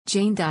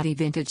Jane Dottie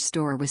Vintage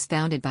Store was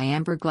founded by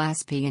Amber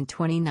Glaspie in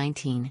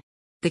 2019.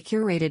 The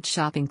curated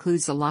shop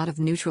includes a lot of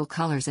neutral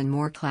colors and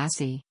more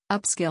classy,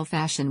 upscale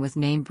fashion with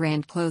name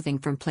brand clothing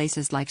from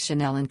places like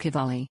Chanel and Cavalli.